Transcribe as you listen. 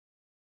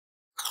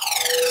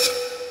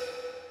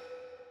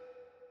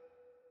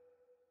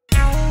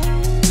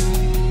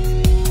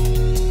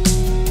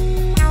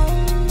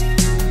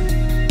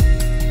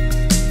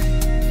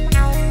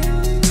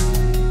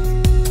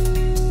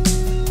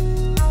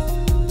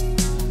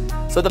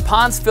So the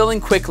pond's filling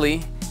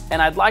quickly,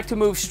 and I'd like to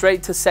move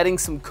straight to setting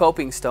some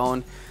coping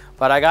stone,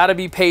 but I gotta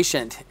be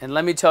patient, and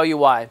let me tell you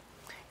why.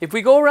 If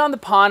we go around the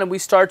pond and we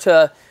start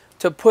to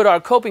put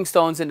our coping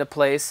stones into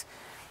place,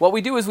 what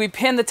we do is we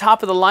pin the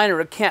top of the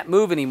liner. It can't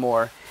move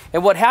anymore.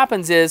 And what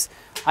happens is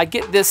I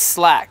get this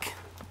slack.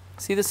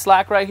 See this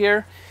slack right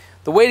here?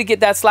 The way to get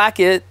that slack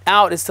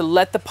out is to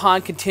let the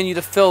pond continue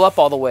to fill up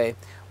all the way.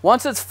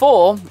 Once it's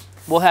full,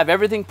 we'll have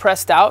everything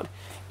pressed out,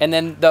 and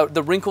then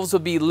the wrinkles will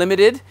be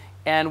limited,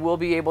 and we'll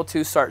be able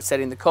to start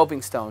setting the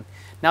coping stone.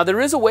 Now there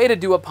is a way to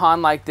do a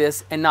pond like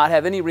this and not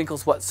have any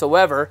wrinkles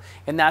whatsoever,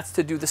 and that's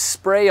to do the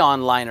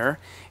spray-on liner.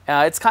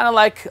 It's kind of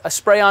like a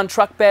spray-on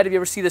truck bed. Have you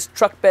ever seen this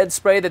truck bed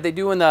spray that they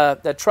do in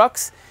the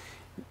trucks?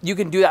 You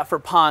can do that for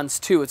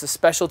ponds too. It's a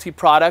specialty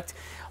product.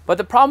 But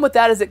the problem with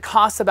that is it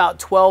costs about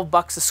 12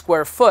 bucks a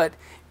square foot,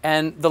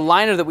 and the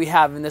liner that we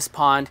have in this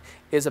pond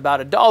is about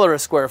 $1 a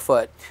square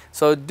foot.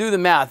 So do the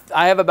math.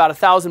 I have about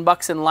 1,000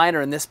 bucks in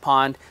liner in this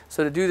pond,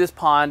 so to do this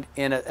pond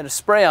in a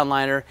spray-on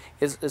liner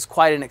is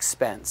quite an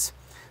expense.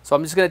 So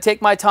I'm just going to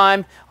take my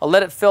time, I'll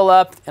let it fill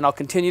up, and I'll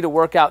continue to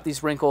work out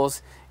these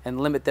wrinkles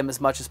and limit them as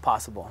much as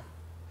possible.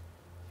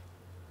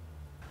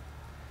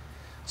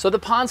 So the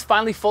pond's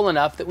finally full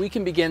enough that we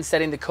can begin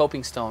setting the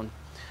coping stone.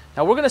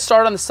 Now we're going to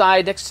start on the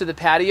side next to the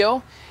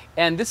patio,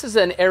 and this is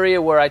an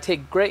area where I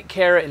take great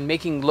care in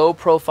making low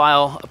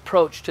profile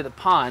approach to the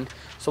pond.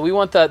 So we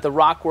want the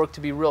rock work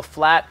to be real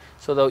flat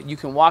so that you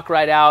can walk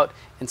right out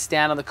and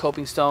stand on the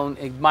coping stone,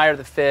 admire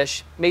the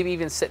fish, maybe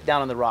even sit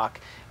down on the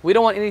rock. We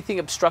don't want anything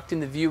obstructing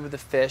the view of the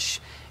fish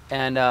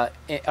and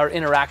our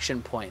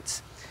interaction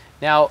points.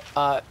 Now,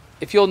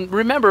 if you'll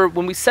remember,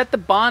 when we set the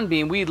bond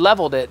beam, we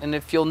leveled it, and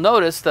if you'll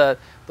notice, the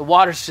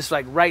water's just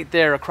like right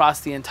there across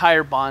the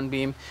entire bond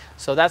beam,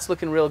 so that's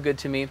looking real good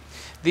to me.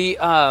 The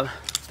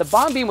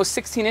bond beam was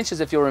 16 inches,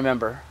 if you'll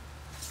remember,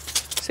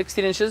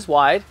 16 inches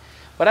wide,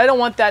 but I don't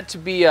want that to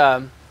be,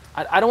 I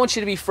don't want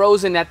you to be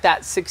frozen at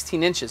that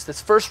 16 inches.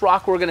 This first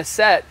rock we're going to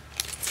set,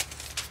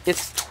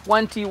 it's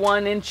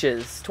 21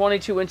 inches,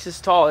 22 inches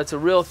tall. It's a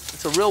real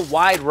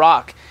wide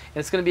rock. And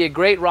it's going to be a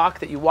great rock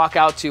that you walk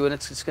out to, and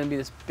it's going to be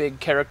this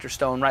big character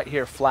stone right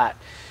here, flat.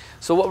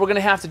 So what we're going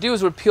to have to do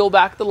is we'll peel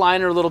back the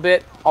liner a little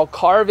bit. I'll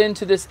carve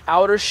into this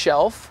outer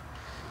shelf.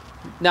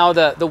 Now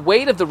the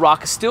weight of the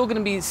rock is still going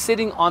to be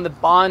sitting on the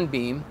bond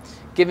beam,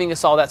 giving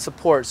us all that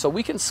support. So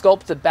we can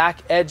sculpt the back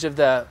edge of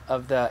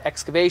the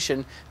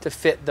excavation to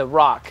fit the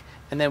rock,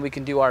 and then we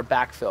can do our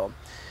backfill.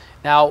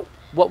 Now,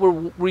 what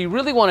we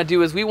really want to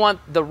do is we want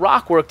the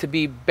rock work to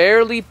be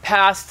barely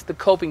past the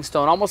coping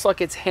stone, almost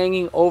like it's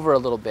hanging over a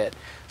little bit.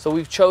 So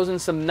we've chosen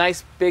some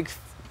nice big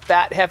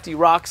fat hefty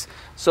rocks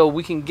so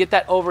we can get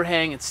that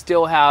overhang and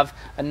still have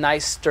a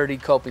nice sturdy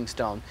coping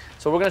stone.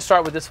 So we're going to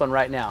start with this one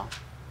right now.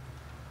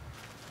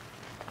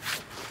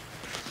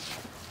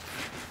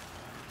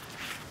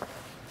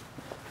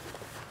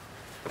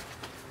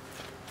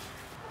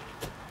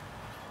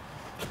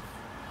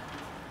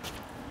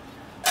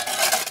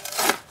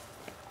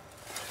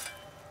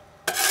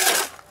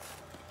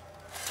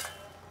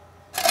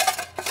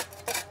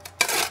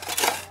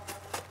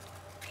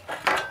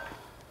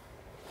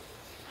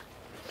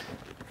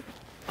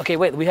 Okay,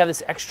 wait, we have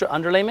this extra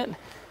underlayment.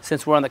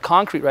 Since we're on the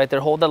concrete right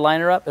there, hold the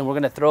liner up, and we're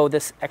going to throw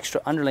this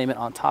extra underlayment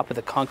on top of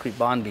the concrete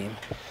bond beam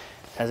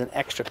as an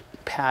extra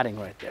padding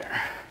right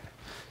there.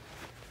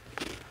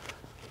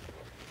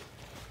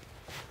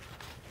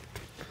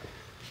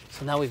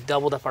 So now we've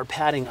doubled up our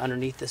padding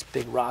underneath this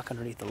big rock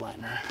underneath the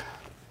liner.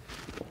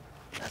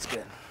 That's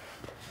good.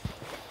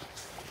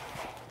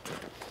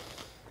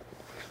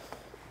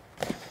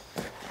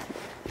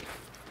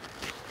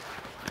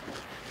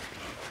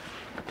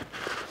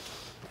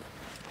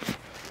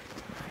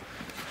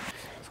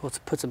 Let's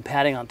put some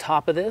padding on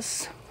top of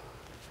this.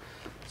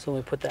 So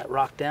we put that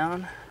rock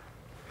down.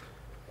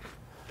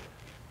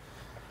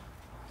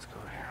 Let's go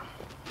over here.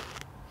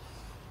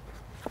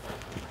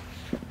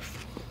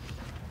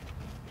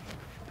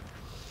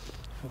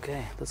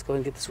 Okay, let's go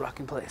and get this rock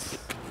in place.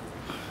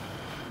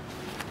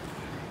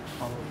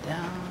 All the way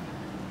down.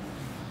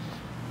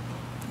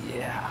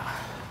 Yeah.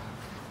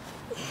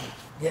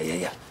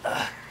 Yeah.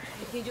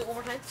 Can you do it one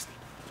more time?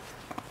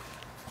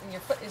 And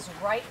your foot is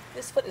right,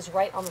 this foot is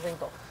right on the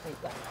wrinkle. There you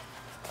go.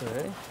 Okay,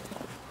 ready?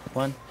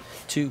 1,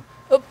 2,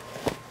 up.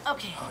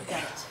 Okay, Oh, got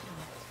yeah.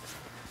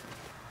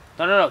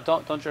 it.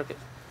 No, don't jerk it.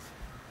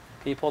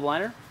 Can you pull the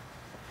liner?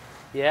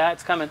 Yeah,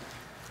 it's coming.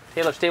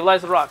 Taylor,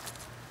 stabilize the rock.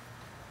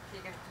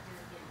 You're gonna have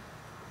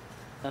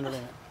to do it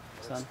again.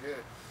 Underlayment, son. Looks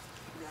good.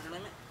 The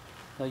underlayment?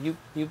 No,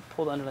 you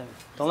pull the underlayment.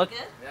 Don't Is look. it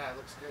good? Yeah, it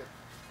looks good.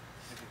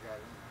 I think you got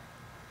it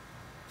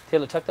in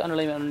Taylor, tuck the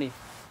underlayment underneath.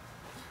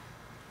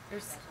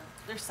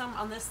 There's some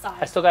on this side.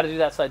 I still got to do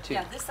that side too.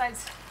 Yeah, this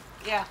side's,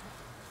 yeah.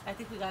 I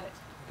think we got it.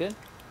 Good?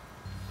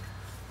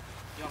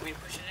 You want me to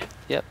push it in?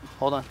 Yep,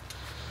 hold on.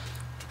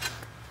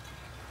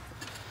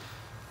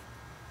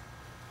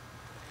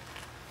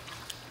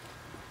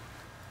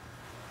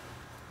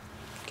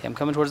 Okay, I'm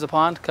coming towards the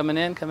pond. Coming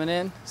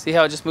in. See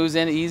how it just moves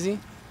in easy?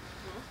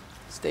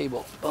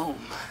 Stable. Boom.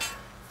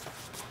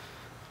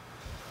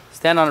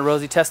 Stand on it,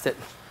 Rosie. Test it.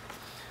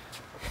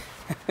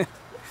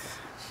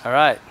 All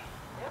right.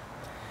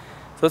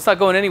 So it's not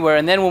going anywhere.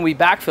 And then when we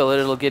backfill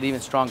it, it'll get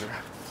even stronger.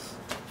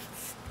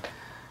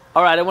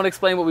 All right, I want to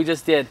explain what we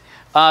just did.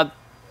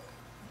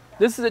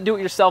 This is a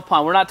do-it-yourself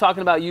pond. We're not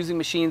talking about using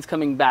machines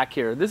coming back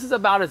here. This is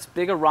about as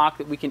big a rock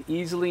that we can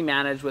easily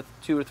manage with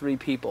 2 or 3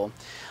 people.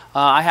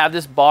 I have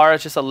this bar.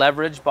 It's just a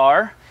leverage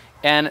bar.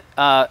 And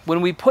when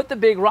we put the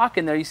big rock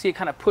in there, you see it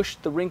kind of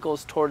pushed the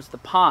wrinkles towards the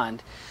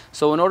pond.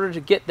 So in order to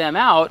get them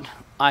out,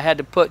 I had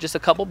to put just a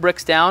couple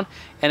bricks down.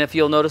 And if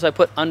you'll notice, I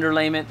put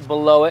underlayment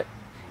below it.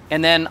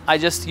 And then I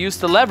just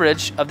used the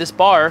leverage of this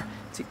bar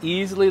to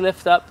easily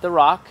lift up the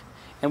rock.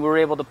 And we were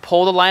able to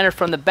pull the liner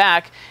from the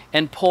back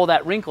and pull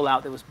that wrinkle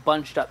out that was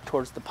bunched up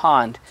towards the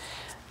pond.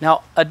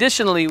 Now,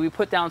 additionally, we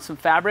put down some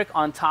fabric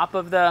on top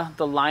of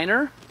the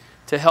liner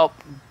to help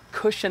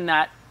cushion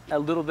that a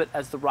little bit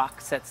as the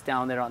rock sets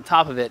down there on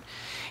top of it.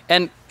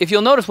 And if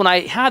you'll notice, when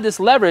I had this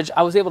leverage,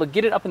 I was able to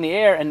get it up in the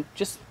air and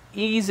just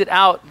ease it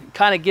out,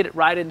 kind of get it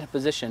right into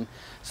position.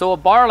 So a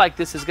bar like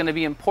this is going to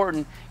be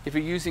important if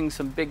you're using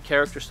some big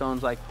character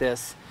stones like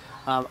this.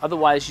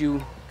 Otherwise,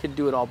 you could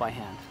do it all by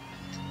hand.